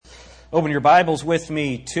Open your Bibles with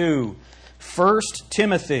me to 1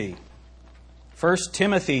 Timothy. 1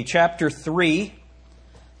 Timothy chapter 3.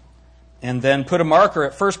 And then put a marker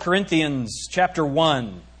at 1 Corinthians chapter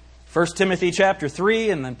 1. 1 Timothy chapter 3,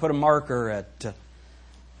 and then put a marker at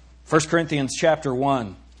 1 Corinthians chapter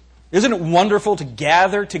 1. Isn't it wonderful to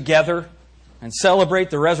gather together and celebrate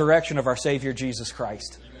the resurrection of our Savior Jesus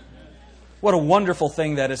Christ? What a wonderful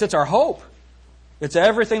thing that is. It's our hope. It's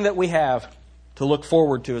everything that we have to look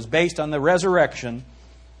forward to is based on the resurrection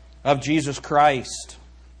of Jesus Christ.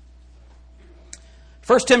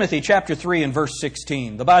 1 Timothy chapter 3 and verse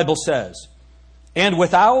 16, the Bible says, "And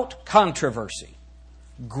without controversy,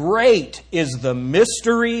 great is the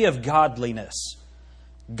mystery of godliness.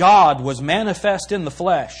 God was manifest in the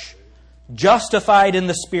flesh, justified in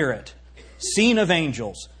the Spirit, seen of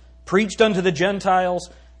angels, preached unto the Gentiles,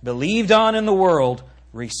 believed on in the world,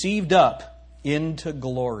 received up into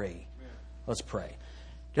glory." Let's pray.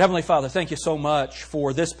 Dear Heavenly Father, thank you so much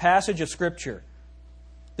for this passage of Scripture,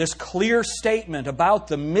 this clear statement about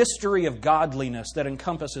the mystery of godliness that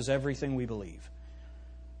encompasses everything we believe.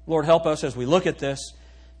 Lord, help us as we look at this,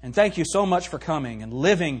 and thank you so much for coming and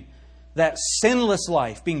living that sinless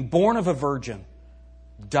life, being born of a virgin,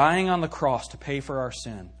 dying on the cross to pay for our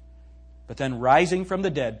sin, but then rising from the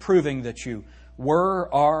dead, proving that you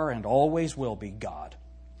were, are, and always will be God.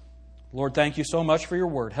 Lord, thank you so much for your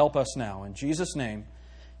word. Help us now. In Jesus' name,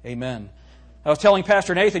 amen. I was telling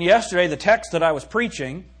Pastor Nathan yesterday the text that I was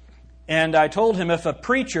preaching, and I told him if a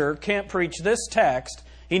preacher can't preach this text,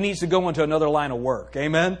 he needs to go into another line of work.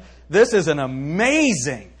 Amen? This is an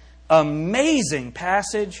amazing, amazing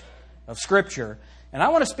passage of Scripture. And I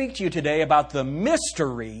want to speak to you today about the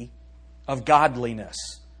mystery of godliness.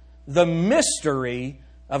 The mystery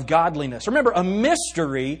of godliness. Remember, a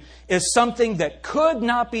mystery is something that could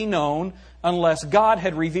not be known unless God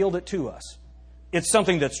had revealed it to us. It's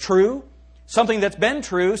something that's true, something that's been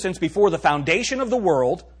true since before the foundation of the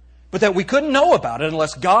world, but that we couldn't know about it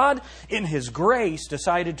unless God, in His grace,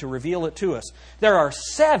 decided to reveal it to us. There are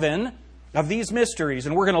 7 of these mysteries,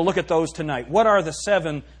 and we're going to look at those tonight. What are the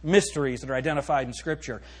 7 mysteries that are identified in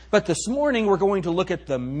Scripture? But this morning we're going to look at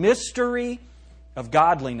the mystery of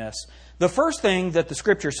godliness. The first thing that the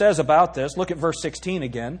Scripture says about this, look at verse 16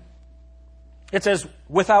 again. It says,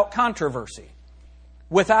 without controversy.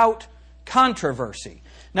 Without controversy.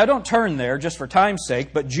 Now don't turn there just for time's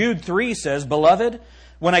sake, but Jude 3 says, "Beloved,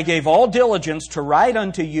 when I gave all diligence to write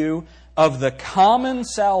unto you of the common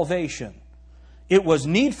salvation, it was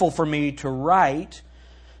needful for me to write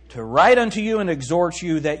unto you and exhort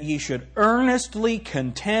you that ye should earnestly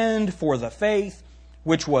contend for the faith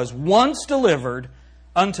which was once delivered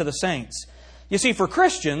unto the saints." You see, for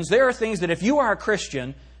Christians, there are things that if you are a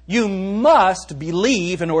Christian, you must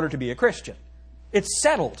believe in order to be a Christian. It's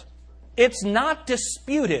settled. It's not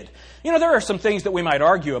disputed. You know, there are some things that we might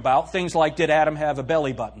argue about. Things like, did Adam have a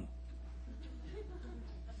belly button?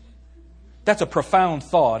 That's a profound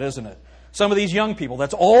thought, isn't it? Some of these young people,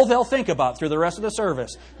 that's all they'll think about through the rest of the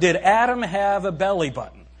service. Did Adam have a belly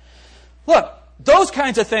button? Look, those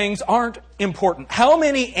kinds of things aren't important. How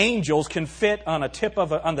many angels can fit on the tip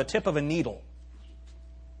of a needle?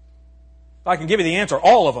 I can give you the answer.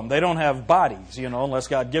 All of them. They don't have bodies, unless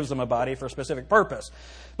God gives them a body for a specific purpose.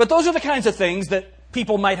 But those are the kinds of things that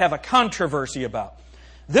people might have a controversy about.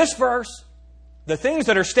 This verse, the things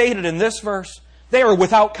that are stated in this verse, they are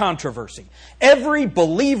without controversy. Every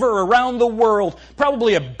believer around the world,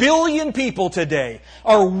 probably 1 billion people today,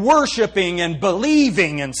 are worshiping and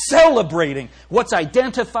believing and celebrating what's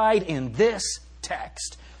identified in this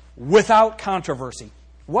text without controversy.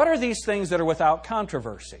 What are these things that are without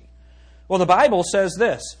controversy? Well, the Bible says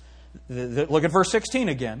this. Look at verse 16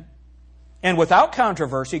 again. "And without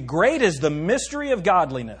controversy, great is the mystery of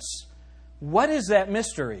godliness." What is that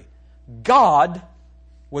mystery? God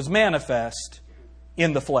was manifest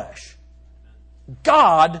in the flesh.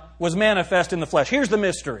 God was manifest in the flesh. Here's the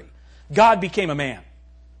mystery. God became a man.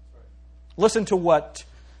 Listen to what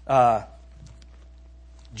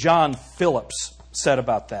John Phillips said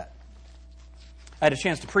about that. I had a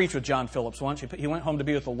chance to preach with John Phillips once. He went home to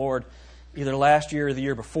be with the Lord either last year or the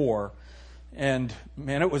year before. And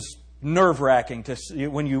man, it was nerve-wracking to see.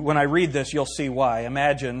 When I read this, you'll see why.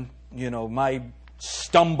 Imagine, my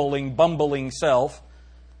stumbling, bumbling self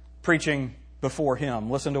preaching before him.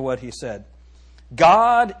 Listen to what he said.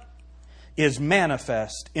 "God is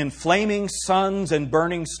manifest in flaming suns and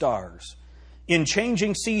burning stars, in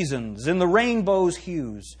changing seasons, in the rainbow's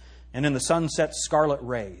hues, and in the sunset's scarlet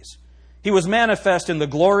rays. He was manifest in the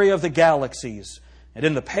glory of the galaxies, and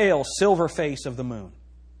in the pale silver face of the moon.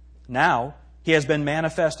 Now He has been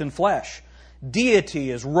manifest in flesh.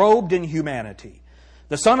 Deity is robed in humanity.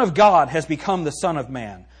 The Son of God has become the Son of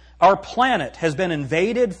Man. Our planet has been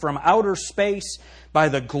invaded from outer space by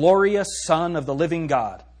the glorious Son of the living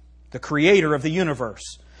God, the Creator of the universe,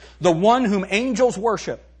 the one whom angels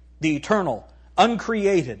worship, the eternal,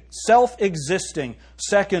 uncreated, self-existing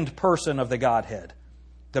second person of the Godhead.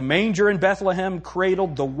 The manger in Bethlehem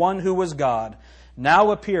cradled the one who was God,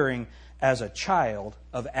 now appearing as a child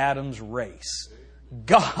of Adam's race.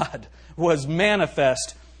 God was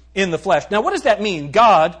manifest in the flesh. Now, what does that mean?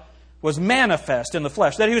 God was manifest in the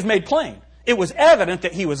flesh, that He was made plain. It was evident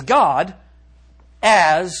that He was God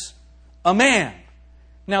as a man.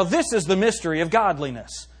 Now, this is the mystery of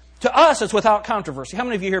godliness. To us, it's without controversy. How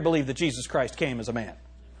many of you here believe that Jesus Christ came as a man?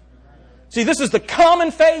 See, this is the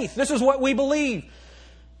common faith. This is what we believe.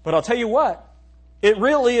 But I'll tell you what, it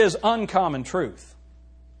really is uncommon truth.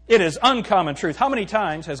 It is uncommon truth. How many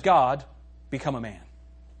times has God become a man?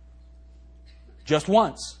 Just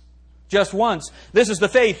once. Just once. This is the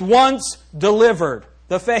faith once delivered.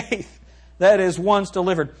 The faith that is once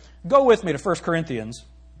delivered. Go with me to 1 Corinthians.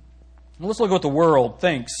 Let's look at what the world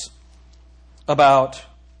thinks about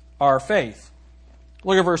our faith.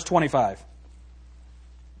 Look at verse 25.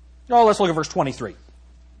 Oh, let's look at verse 23.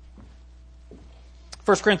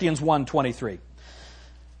 1 Corinthians 1:23.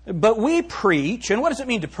 But we preach, and what does it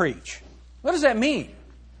mean to preach? What does that mean?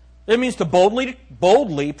 It means to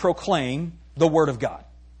boldly proclaim the Word of God.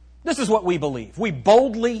 This is what we believe. We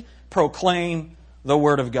boldly proclaim the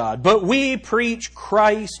Word of God. But we preach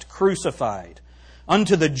Christ crucified,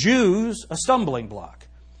 unto the Jews a stumbling block,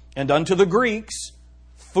 and unto the Greeks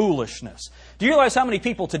foolishness. Do you realize how many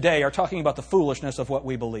people today are talking about the foolishness of what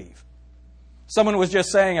we believe? Someone was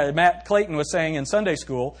just saying, Matt Clayton was saying in Sunday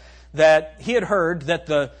school, that he had heard that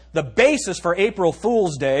the basis for April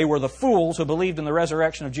Fool's Day were the fools who believed in the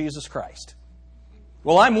resurrection of Jesus Christ.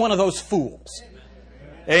 Well, I'm one of those fools.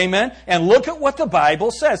 Amen. And look at what the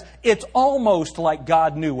Bible says. It's almost like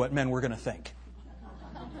God knew what men were going to think.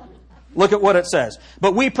 Look at what it says.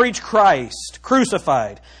 But we preach Christ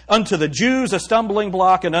crucified, unto the Jews a stumbling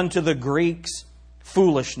block, and unto the Greeks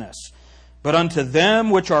foolishness. But unto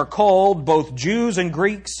them which are called, both Jews and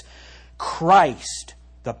Greeks, Christ,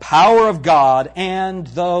 the power of God and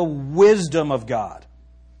the wisdom of God.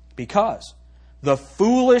 Because the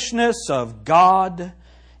foolishness of God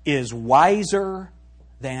is wiser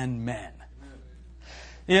than men.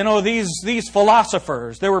 You know, these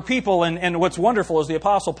philosophers, there were people, and what's wonderful is the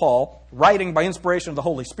Apostle Paul, writing by inspiration of the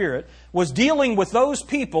Holy Spirit, was dealing with those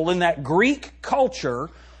people in that Greek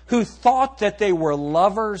culture who thought that they were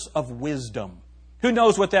lovers of wisdom. Who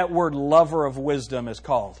knows what that word lover of wisdom is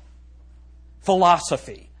called?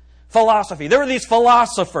 Philosophy. Philosophy. There were these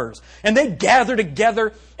philosophers, and they'd gather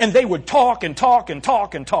together, and they would talk and talk and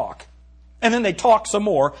talk and talk. And then they'd talk some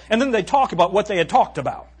more, and then they'd talk about what they had talked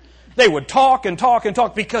about. They would talk and talk and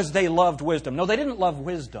talk because they loved wisdom. No, they didn't love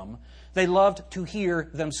wisdom. They loved to hear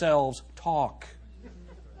themselves talk.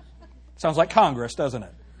 Sounds like Congress, doesn't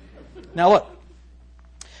it? Now look,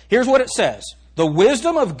 here's what it says. The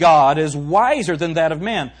wisdom of God is wiser than that of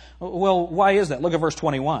man. Well, why is that? Look at verse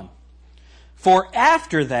 21. For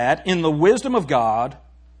after that, in the wisdom of God,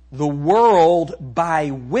 the world by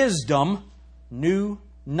wisdom knew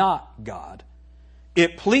not God.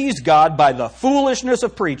 It pleased God by the foolishness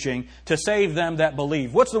of preaching to save them that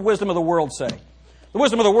believe. What's the wisdom of the world say? The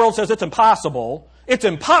wisdom of the world says it's impossible. It's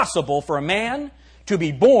impossible for a man to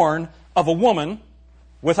be born of a woman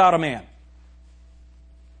without a man.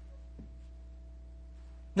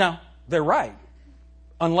 Now, they're right.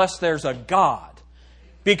 Unless there's a God.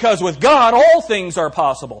 Because with God, all things are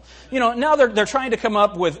possible. You know, now they're trying to come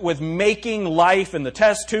up with making life in the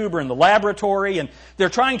test tube or in the laboratory, and they're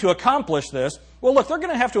trying to accomplish this. Well, look, they're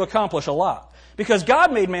going to have to accomplish a lot. Because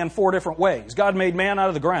God made man 4 different ways. God made man out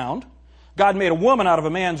of the ground. God made a woman out of a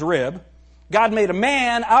man's rib. God made a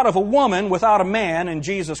man out of a woman without a man in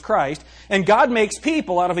Jesus Christ. And God makes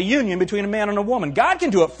people out of a union between a man and a woman. God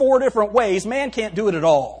can do it 4 different ways. Man can't do it at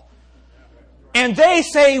all. And they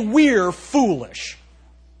say we're foolish.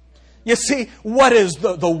 You see, what is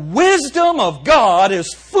the wisdom of God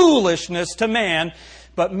is foolishness to man,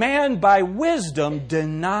 but man by wisdom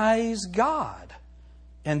denies God.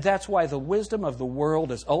 And that's why the wisdom of the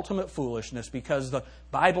world is ultimate foolishness, because the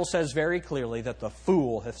Bible says very clearly that the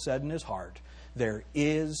fool hath said in his heart, there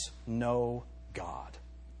is no God.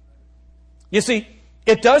 You see,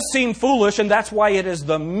 it does seem foolish, and that's why it is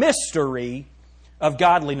the mystery of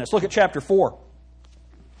godliness. Look at chapter 4.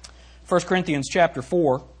 1 Corinthians chapter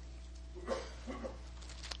 4.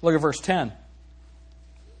 Look at verse 10.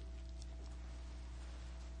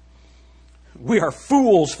 We are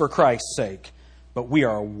fools for Christ's sake, but we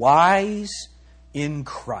are wise in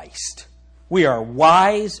Christ. We are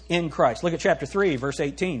wise in Christ. Look at chapter 3, verse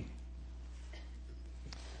 18.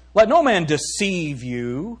 Let no man deceive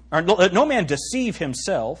you, or let no man deceive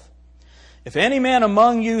himself. If any man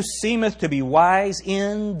among you seemeth to be wise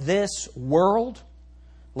in this world,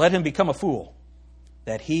 let him become a fool,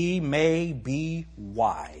 that he may be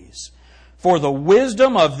wise. For the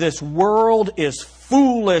wisdom of this world is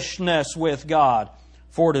foolishness with God.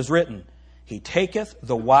 For it is written, He taketh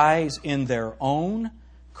the wise in their own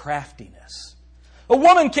craftiness. A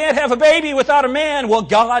woman can't have a baby without a man. Well,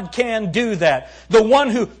 God can do that. The one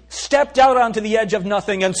who stepped out onto the edge of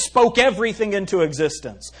nothing and spoke everything into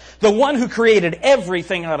existence. The one who created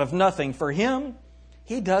everything out of nothing. For Him,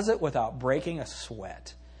 He does it without breaking a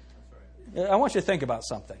sweat. I want you to think about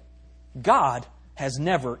something. God has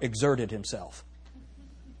never exerted Himself.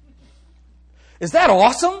 Is that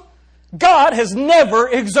awesome? God has never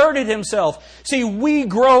exerted Himself. See, we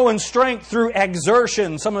grow in strength through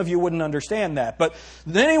exertion. Some of you wouldn't understand that. But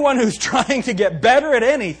anyone who's trying to get better at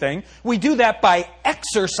anything, we do that by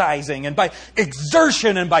exercising and by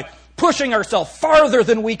exertion and by pushing ourselves farther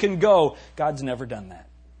than we can go. God's never done that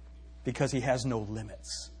because He has no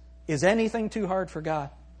limits. Is anything too hard for God?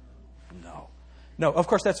 No. No, of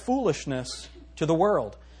course, that's foolishness to the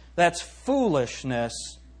world. That's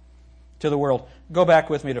foolishness to the world. Go back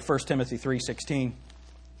with me to 1 Timothy 3:16.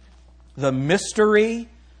 The mystery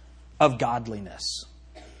of godliness.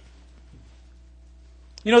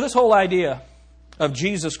 You know, this whole idea of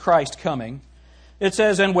Jesus Christ coming, it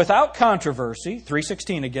says, and without controversy,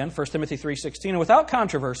 3:16 again, 1 Timothy 3:16, and without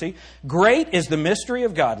controversy, great is the mystery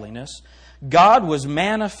of godliness. God was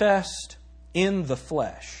manifest in the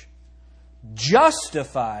flesh,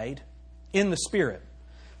 justified in the Spirit.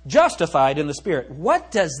 Justified in the Spirit. What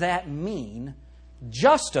does that mean,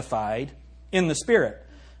 justified in the Spirit?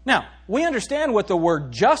 Now, we understand what the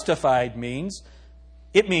word justified means.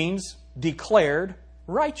 It means declared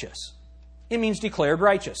righteous. It means declared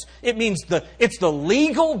righteous. It means it's the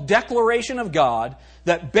legal declaration of God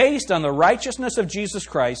that based on the righteousness of Jesus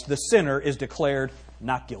Christ, the sinner is declared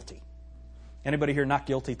not guilty. Anybody here not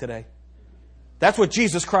guilty today? That's what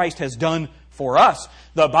Jesus Christ has done for us.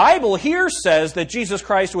 The Bible here says that Jesus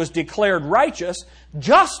Christ was declared righteous,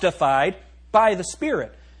 justified by the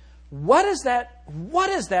Spirit. What is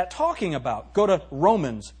that talking about? Go to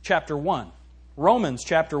Romans chapter 1. Romans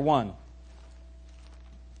chapter 1.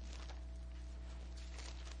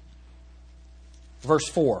 Verse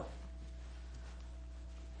 4.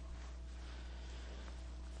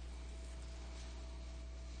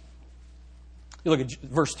 You look at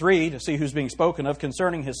verse 3 to see who's being spoken of.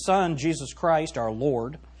 Concerning His Son, Jesus Christ, our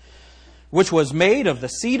Lord, which was made of the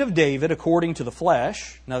seed of David according to the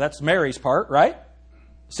flesh. Now that's Mary's part, right?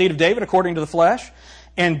 Seed of David according to the flesh.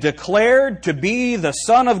 And declared to be the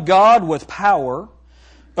Son of God with power,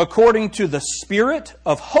 according to the Spirit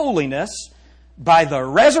of holiness, by the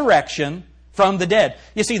resurrection from the dead.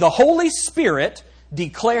 You see, the Holy Spirit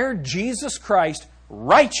declared Jesus Christ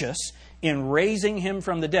righteous in raising Him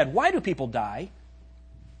from the dead. Why do people die?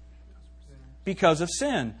 Because of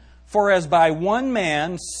sin. For as by one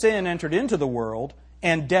man sin entered into the world,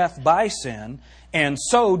 and death by sin, and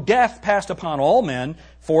so death passed upon all men,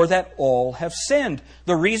 for that all have sinned.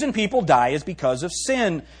 The reason people die is because of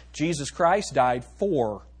sin. Jesus Christ died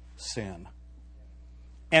for sin.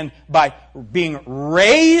 And by being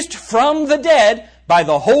raised from the dead by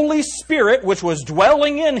the Holy Spirit, which was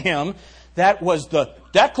dwelling in Him, that was the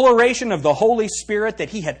declaration of the Holy Spirit that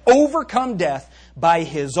He had overcome death by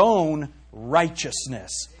His own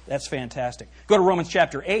righteousness. That's fantastic. Go to Romans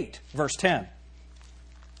chapter 8, verse 10.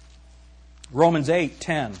 Romans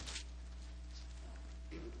 8:10.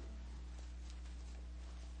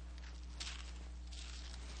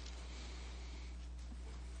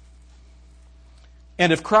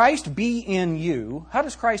 And if Christ be in you, how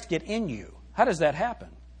does Christ get in you? How does that happen?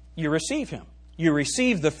 You receive Him. You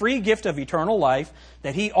receive the free gift of eternal life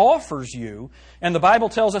that He offers you. And the Bible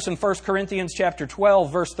tells us in 1 Corinthians chapter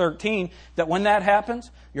 12, verse 13, that when that happens,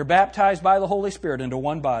 you're baptized by the Holy Spirit into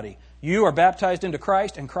one body. You are baptized into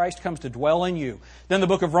Christ, and Christ comes to dwell in you. Then the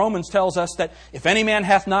book of Romans tells us that if any man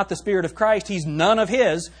hath not the Spirit of Christ, he's none of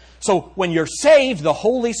His. So when you're saved, the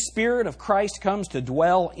Holy Spirit of Christ comes to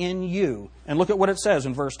dwell in you. And look at what it says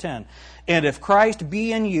in verse 10. And if Christ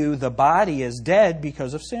be in you, the body is dead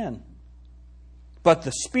because of sin. But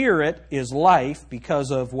the Spirit is life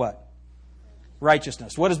because of what?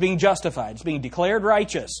 Righteousness. What is being justified? It's being declared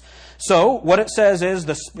righteous. So, what it says is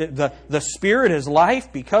the Spirit is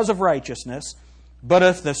life because of righteousness. But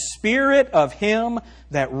if the Spirit of Him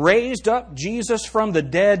that raised up Jesus from the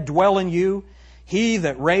dead dwell in you, He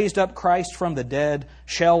that raised up Christ from the dead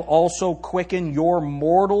shall also quicken your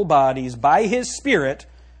mortal bodies by His Spirit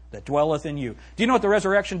that dwelleth in you. Do you know what the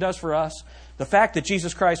resurrection does for us? The fact that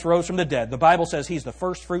Jesus Christ rose from the dead. The Bible says He's the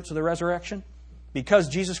first fruits of the resurrection. Because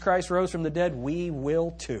Jesus Christ rose from the dead, we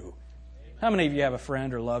will too. How many of you have a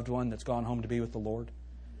friend or loved one that's gone home to be with the Lord?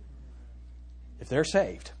 If they're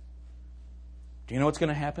saved, do you know what's going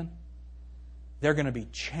to happen? They're going to be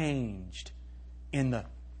changed in the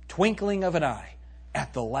twinkling of an eye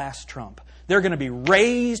at the last trump. They're going to be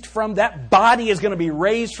raised from, that body is going to be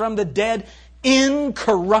raised from the dead,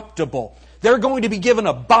 incorruptible. They're going to be given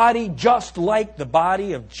a body just like the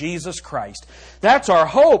body of Jesus Christ. That's our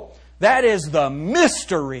hope. That is the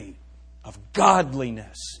mystery of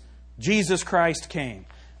godliness. Jesus Christ came,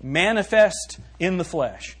 manifest in the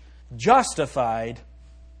flesh, justified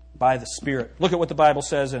by the Spirit. Look at what the Bible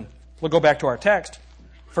says, and we'll go back to our text,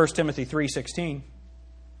 1 Timothy 3:16.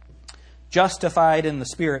 Justified in the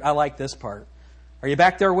Spirit. I like this part. Are you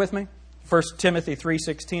back there with me? 1 Timothy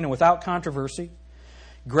 3:16, and without controversy,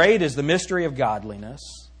 great is the mystery of godliness.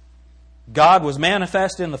 God was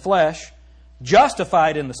manifest in the flesh,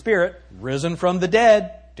 justified in the Spirit, risen from the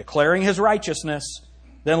dead, declaring His righteousness.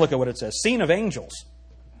 Then look at what it says. Seen of angels.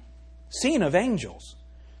 Seen of angels.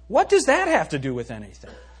 What does that have to do with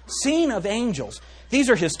anything? Seen of angels. These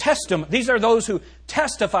are His testimony. These are those who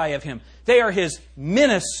testify of Him. They are His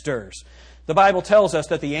ministers. The Bible tells us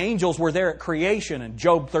that the angels were there at creation in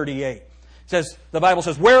Job 38. The Bible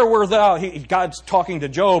says, where were thou? God's talking to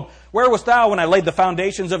Job. Where wast thou when I laid the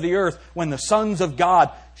foundations of the earth, when the sons of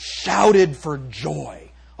God shouted for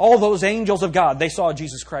joy? All those angels of God, they saw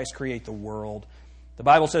Jesus Christ create the world. The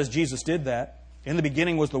Bible says Jesus did that. In the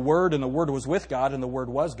beginning was the Word, and the Word was with God, and the Word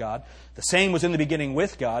was God. The same was in the beginning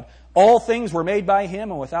with God. All things were made by Him,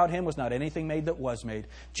 and without Him was not anything made that was made.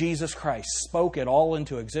 Jesus Christ spoke it all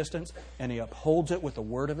into existence, and He upholds it with the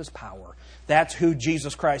word of His power. That's who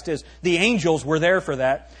Jesus Christ is. The angels were there for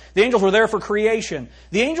that. The angels were there for creation.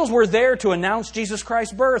 The angels were there to announce Jesus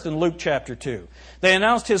Christ's birth in Luke chapter 2. They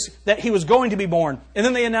announced that He was going to be born, and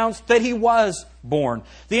then they announced that He was born.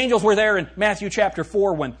 The angels were there in Matthew chapter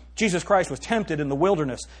 4 when Jesus Christ was tempted in the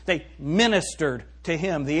wilderness. They ministered to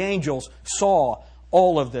Him. The angels saw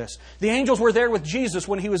all of this. The angels were there with Jesus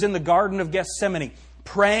when He was in the Garden of Gethsemane,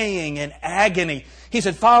 praying in agony. He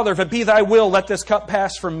said, Father, if it be Thy will, let this cup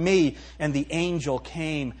pass from me. And the angel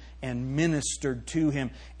came and ministered to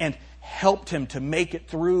Him and helped Him to make it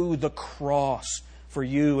through the cross for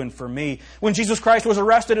you and for me. When Jesus Christ was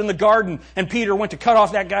arrested in the garden and Peter went to cut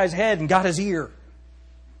off that guy's head and got his ear,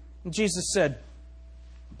 and Jesus said,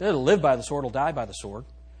 "They'll live by the sword, will die by the sword."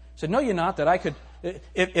 He said, "Know you not that I could,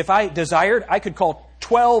 if I desired, I could call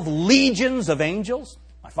 12 legions of angels?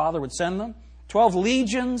 My Father would send them. 12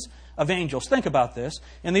 legions of angels." Think about this.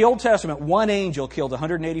 In the Old Testament, one angel killed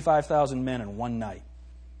 185,000 men in one night.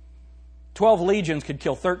 12 legions could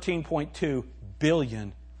kill 13.2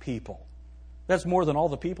 billion people. That's more than all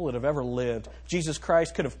the people that have ever lived. Jesus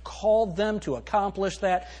Christ could have called them to accomplish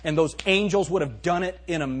that, and those angels would have done it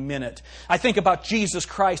in a minute. I think about Jesus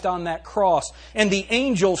Christ on that cross, and the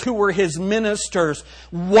angels who were His ministers,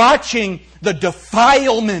 watching the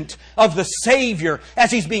defilement of the Savior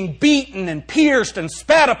as He's being beaten and pierced and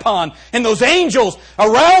spat upon, and those angels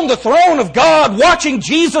around the throne of God watching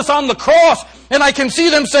Jesus on the cross, and I can see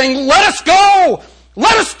them saying, "Let us go!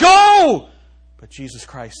 Let us go!" But Jesus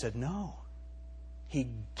Christ said, "No." He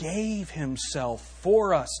gave Himself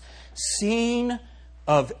for us, seen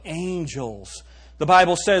of angels. The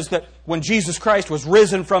Bible says that when Jesus Christ was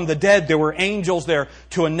risen from the dead, there were angels there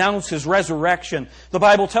to announce His resurrection. The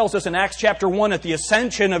Bible tells us in Acts chapter 1 at the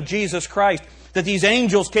ascension of Jesus Christ that these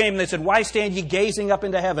angels came and they said, "Why stand ye gazing up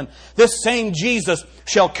into heaven? This same Jesus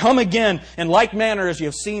shall come again in like manner as you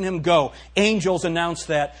have seen Him go." Angels announced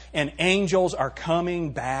that, and angels are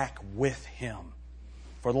coming back with Him.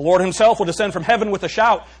 For the Lord Himself will descend from heaven with a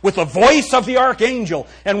shout, with the voice of the archangel,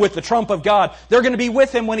 and with the trump of God. They're going to be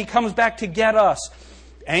with Him when He comes back to get us.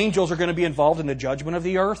 Angels are going to be involved in the judgment of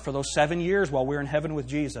the earth for those 7 years while we're in heaven with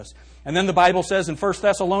Jesus. And then the Bible says in 2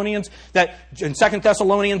 Thessalonians that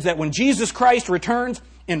when Jesus Christ returns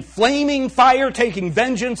in flaming fire, taking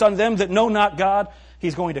vengeance on them that know not God,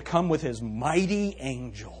 He's going to come with His mighty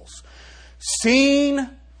angels.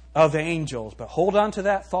 Seen of angels. But hold on to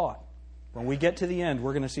that thought. When we get to the end,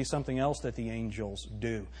 we're going to see something else that the angels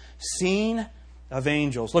do. Seen of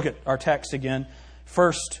angels. Look at our text again.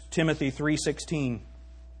 1 Timothy 3:16.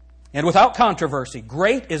 And without controversy,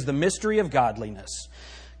 great is the mystery of godliness.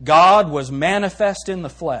 God was manifest in the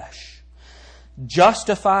flesh,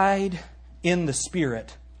 justified in the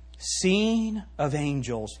Spirit, seen of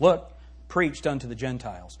angels. Look, preached unto the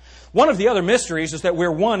Gentiles. One of the other mysteries is that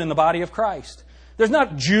we're one in the body of Christ. There's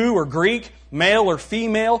not Jew or Greek, male or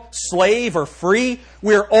female, slave or free.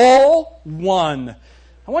 We're all one.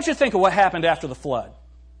 I want you to think of what happened after the flood.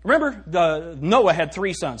 Remember, Noah had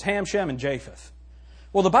 3 sons, Ham, Shem, and Japheth.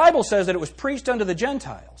 Well, the Bible says that it was preached unto the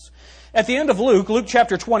Gentiles. At the end of Luke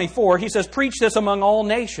chapter 24, he says, preach this among all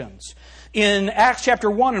nations. In Acts chapter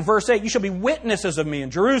 1 and verse 8, you shall be witnesses of me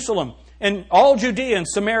in Jerusalem and all Judea and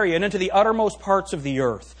Samaria and into the uttermost parts of the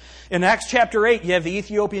earth. In Acts chapter 8, you have the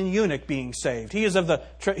Ethiopian eunuch being saved. He's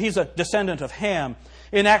a descendant of Ham.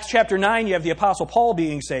 In Acts chapter 9, you have the Apostle Paul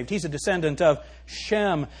being saved. He's a descendant of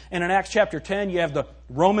Shem. And in Acts chapter 10, you have the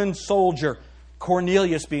Roman soldier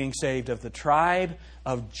Cornelius being saved of the tribe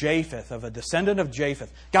of Japheth, of a descendant of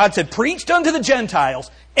Japheth. God said, preached unto the Gentiles,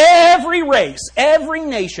 every race, every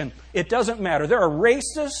nation. It doesn't matter. There are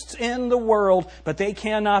racists in the world, but they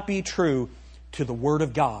cannot be true to the Word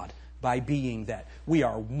of God by being that. We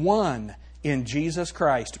are one in Jesus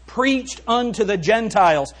Christ, preached unto the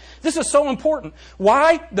Gentiles. This is so important.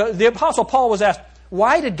 Why? The Apostle Paul was asked,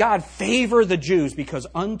 why did God favor the Jews? Because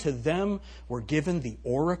unto them were given the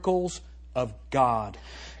oracles of God.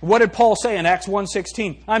 What did Paul say in Acts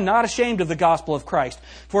 1:16? I'm not ashamed of the gospel of Christ,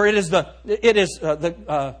 for it is the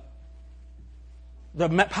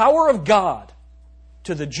power of God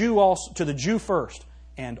to the Jew first,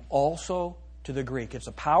 and also to the Greek. It's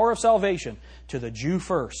a power of salvation to the Jew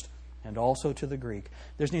first, and also to the Greek.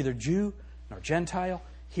 There's neither Jew nor Gentile.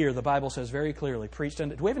 Here, the Bible says very clearly, preached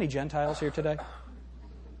unto... Do we have any Gentiles here today?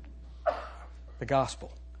 The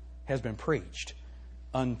gospel has been preached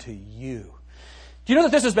unto you. Do you know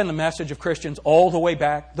that this has been the message of Christians all the way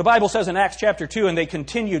back? The Bible says in Acts chapter 2, and they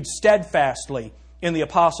continued steadfastly in the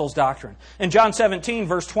apostles' doctrine. In John 17,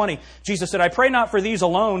 verse 20, Jesus said, I pray not for these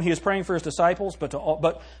alone. He is praying for His disciples,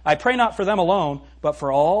 but I pray not for them alone, but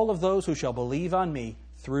for all of those who shall believe on me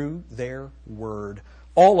through their word.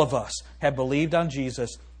 All of us have believed on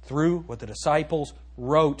Jesus through what the disciples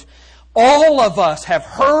wrote. All of us have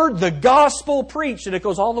heard the gospel preached, and it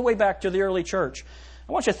goes all the way back to the early church.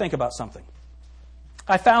 I want you to think about something.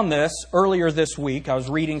 I found this earlier this week. I was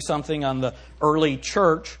reading something on the early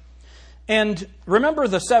church. And remember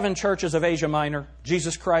the 7 churches of Asia Minor?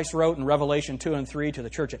 Jesus Christ wrote in Revelation 2 and 3 to the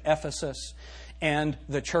church at Ephesus, and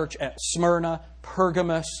the church at Smyrna,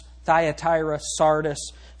 Pergamos, Thyatira,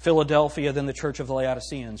 Sardis, Philadelphia, then the church of the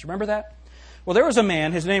Laodiceans. Remember that? Well, there was a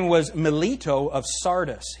man, his name was Melito of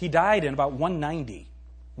Sardis. He died in about 190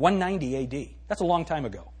 AD. That's a long time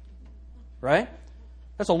ago, right?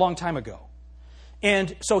 That's a long time ago.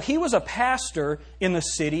 And so he was a pastor in the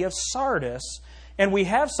city of Sardis, and we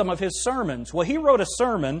have some of his sermons. Well, he wrote a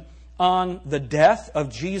sermon on the death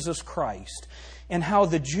of Jesus Christ and how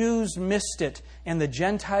the Jews missed it and the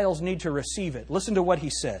Gentiles need to receive it. Listen to what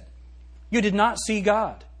he said. You did not see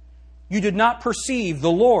God. You did not perceive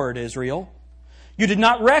the Lord, Israel. You did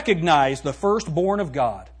not recognize the firstborn of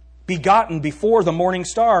God, begotten before the morning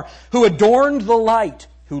star, who adorned the light,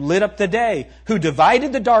 who lit up the day, who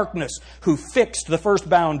divided the darkness, who fixed the first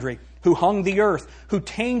boundary, who hung the earth, who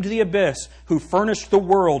tamed the abyss, who furnished the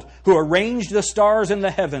world, who arranged the stars in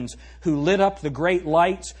the heavens, who lit up the great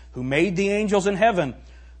lights, who made the angels in heaven,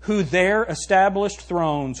 who there established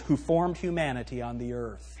thrones, who formed humanity on the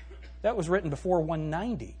earth. That was written before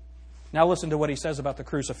 190. Now listen to what he says about the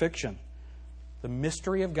crucifixion. The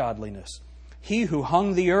mystery of godliness. He who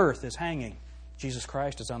hung the earth is hanging. Jesus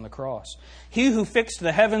Christ is on the cross. He who fixed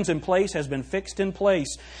the heavens in place has been fixed in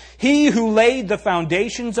place. He who laid the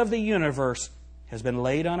foundations of the universe has been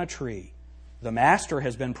laid on a tree. The Master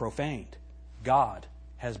has been profaned. God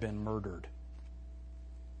has been murdered.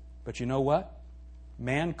 But you know what?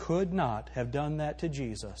 Man could not have done that to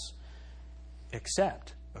Jesus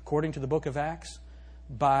except, according to the book of Acts,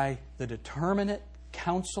 by the determinate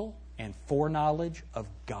counsel and foreknowledge of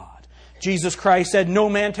God. Jesus Christ said, no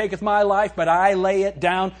man taketh my life, but I lay it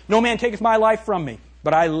down. No man taketh my life from me,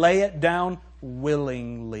 but I lay it down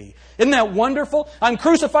willingly. Isn't that wonderful? I'm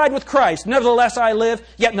crucified with Christ. Nevertheless I live,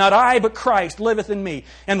 yet not I, but Christ liveth in me.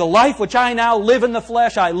 And the life which I now live in the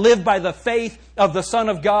flesh, I live by the faith of the Son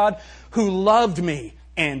of God, who loved me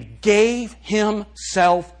and gave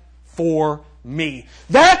Himself for me.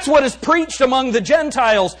 That's what is preached among the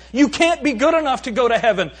Gentiles. You can't be good enough to go to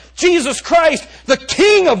heaven. Jesus Christ, the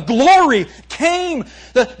King of glory, came.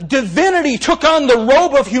 The divinity took on the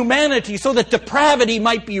robe of humanity so that depravity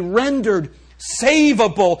might be rendered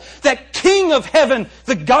savable. That King of heaven,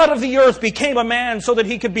 the God of the earth, became a man so that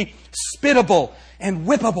He could be spittable and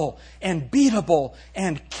whippable and beatable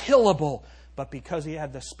and killable but because He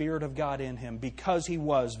had the Spirit of God in Him, because He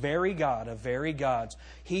was very God of very gods,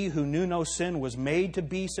 He who knew no sin was made to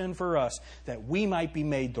be sin for us, that we might be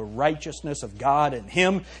made the righteousness of God in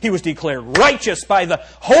Him. He was declared righteous by the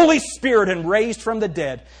Holy Spirit and raised from the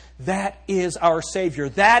dead. That is our Savior.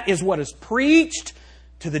 That is what is preached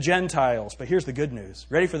to the Gentiles. But here's the good news.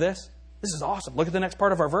 Ready for this? This is awesome. Look at the next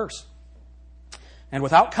part of our verse. And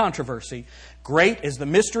without controversy, great is the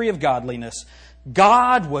mystery of godliness.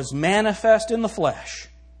 God was manifest in the flesh,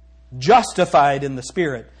 justified in the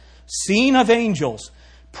Spirit, seen of angels,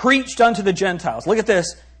 preached unto the Gentiles. Look at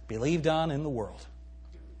this. Believed on in the world.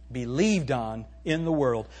 Believed on in the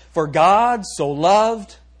world. For God so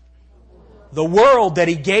loved the world that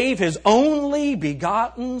He gave His only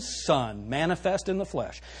begotten Son, manifest in the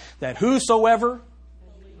flesh, that whosoever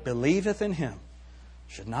believeth in Him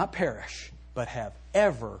should not perish, but have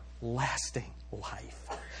everlasting life.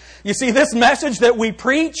 You see, this message that we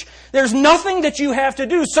preach, there's nothing that you have to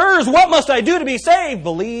do. Sirs, what must I do to be saved?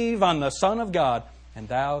 Believe on the Son of God, and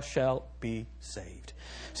thou shalt be saved.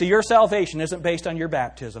 See, your salvation isn't based on your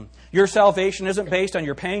baptism. Your salvation isn't based on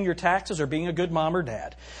your paying your taxes or being a good mom or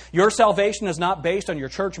dad. Your salvation is not based on your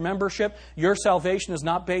church membership. Your salvation is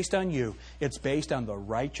not based on you. It's based on the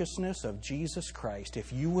righteousness of Jesus Christ.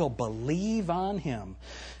 If you will believe on Him,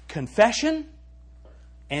 confession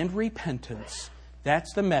and repentance,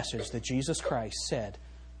 that's the message that Jesus Christ said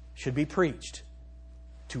should be preached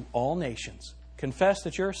to all nations. Confess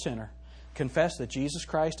that you're a sinner. Confess that Jesus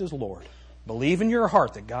Christ is Lord. Believe in your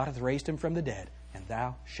heart that God hath raised Him from the dead, and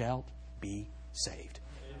thou shalt be saved.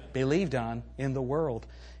 Amen. Believed on in the world.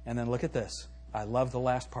 And then look at this. I love the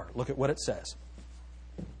last part. Look at what it says.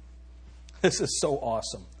 This is so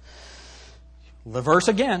awesome. The verse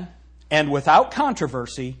again. And without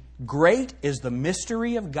controversy, great is the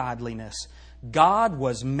mystery of godliness. God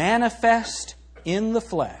was manifest in the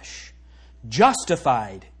flesh,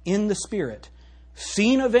 justified in the Spirit,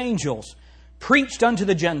 seen of angels, preached unto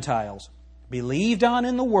the Gentiles, believed on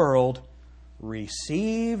in the world,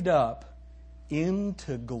 received up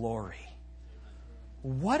into glory.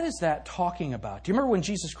 What is that talking about? Do you remember when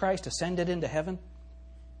Jesus Christ ascended into heaven?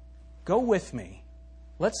 Go with me.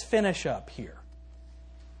 Let's finish up here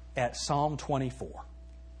at Psalm 24.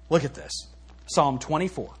 Look at this. Psalm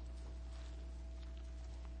 24.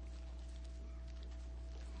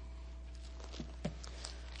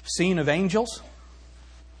 Seen of angels.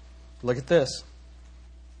 Look at this.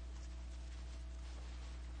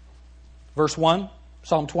 Verse 1,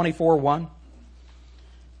 Psalm 24, 1.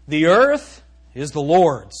 The earth is the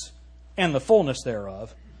Lord's, and the fullness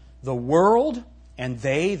thereof, the world and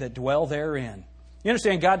they that dwell therein. You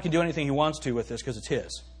understand God can do anything He wants to with this because it's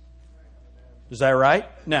His. Is that right?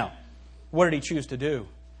 Now, what did He choose to do?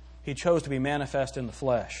 He chose to be manifest in the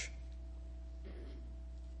flesh.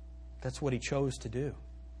 That's what He chose to do.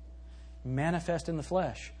 Manifest in the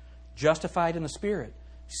flesh. Justified in the Spirit.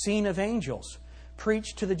 Seen of angels.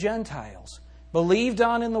 Preached to the Gentiles. Believed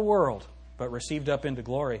on in the world. But received up into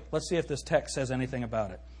glory. Let's see if this text says anything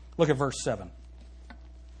about it. Look at verse 7.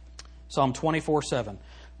 Psalm 24, 7.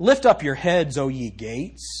 Lift up your heads, O ye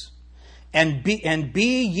gates, and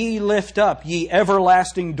be ye lift up, ye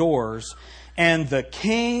everlasting doors, and the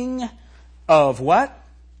King of what?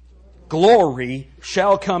 Glory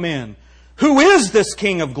shall come in. Who is this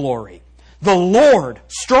King of glory? The Lord,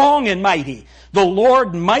 strong and mighty, the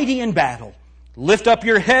Lord mighty in battle. Lift up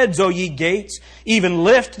your heads, O ye gates, even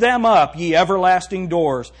lift them up, ye everlasting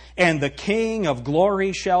doors, and the King of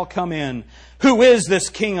glory shall come in. Who is this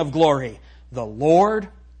King of glory? The Lord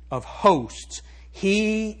of hosts.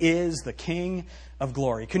 He is the King of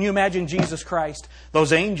glory. Can you imagine Jesus Christ?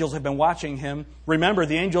 Those angels have been watching Him. Remember,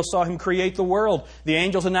 the angels saw Him create the world. The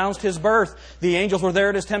angels announced His birth. The angels were there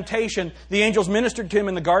at His temptation. The angels ministered to Him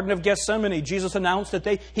in the Garden of Gethsemane. Jesus announced that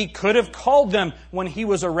He could have called them when He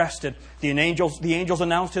was arrested. The angels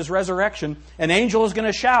announced His resurrection. An angel is going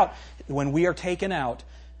to shout when we are taken out.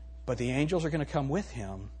 But the angels are going to come with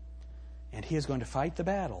Him, and He is going to fight the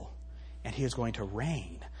battle, and He is going to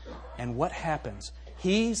reign. And what happens?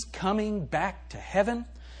 He's coming back to heaven.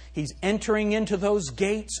 He's entering into those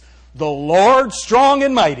gates. The Lord strong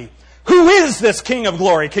and mighty. Who is this King of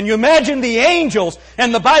glory? Can you imagine the angels?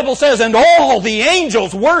 And the Bible says, and all the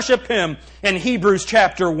angels worship Him in Hebrews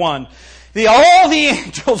chapter 1. All the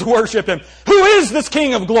angels worship Him. Who is this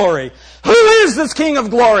King of glory? Who is this King of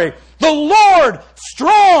glory? The Lord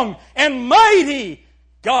strong and mighty.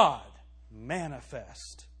 God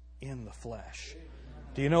manifest in the flesh.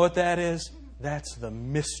 Do you know what that is? That's the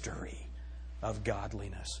mystery of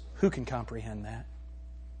godliness. Who can comprehend that?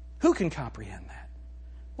 Who can comprehend that?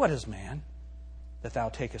 What is man, that thou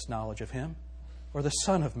takest knowledge of him? Or the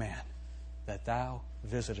Son of Man, that thou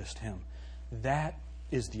visitest him. That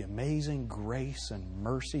is the amazing grace and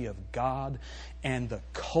mercy of God. And the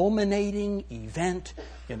culminating event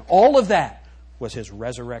in all of that was his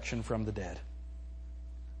resurrection from the dead.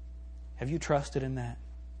 Have you trusted in that?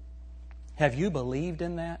 Have you believed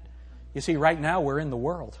in that? You see, right now we're in the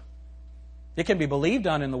world. It can be believed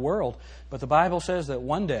on in the world, but the Bible says that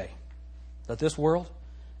one day, that this world,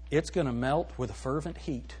 it's going to melt with a fervent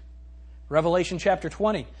heat. Revelation chapter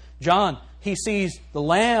 20, John, he sees the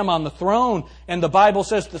Lamb on the throne, and the Bible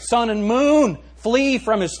says the sun and moon flee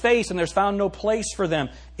from his face, and there's found no place for them.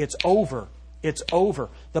 It's over. It's over.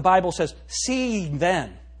 The Bible says, seeing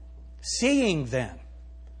then,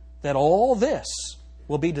 that all this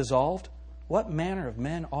will be dissolved, what manner of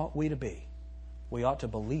men ought we to be? We ought to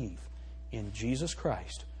believe in Jesus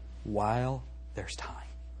Christ while there's time.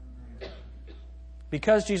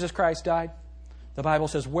 Because Jesus Christ died, the Bible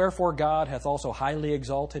says, wherefore God hath also highly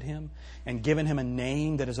exalted him and given him a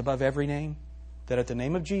name that is above every name, that at the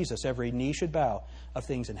name of Jesus every knee should bow, of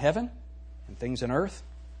things in heaven and things in earth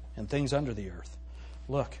and things under the earth.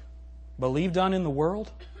 Look, believed on in the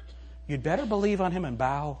world, you'd better believe on him and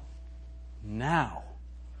bow now,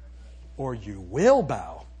 or you will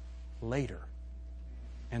bow later,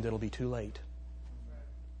 and it'll be too late.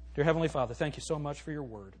 Dear Heavenly Father, thank you so much for your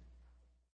word.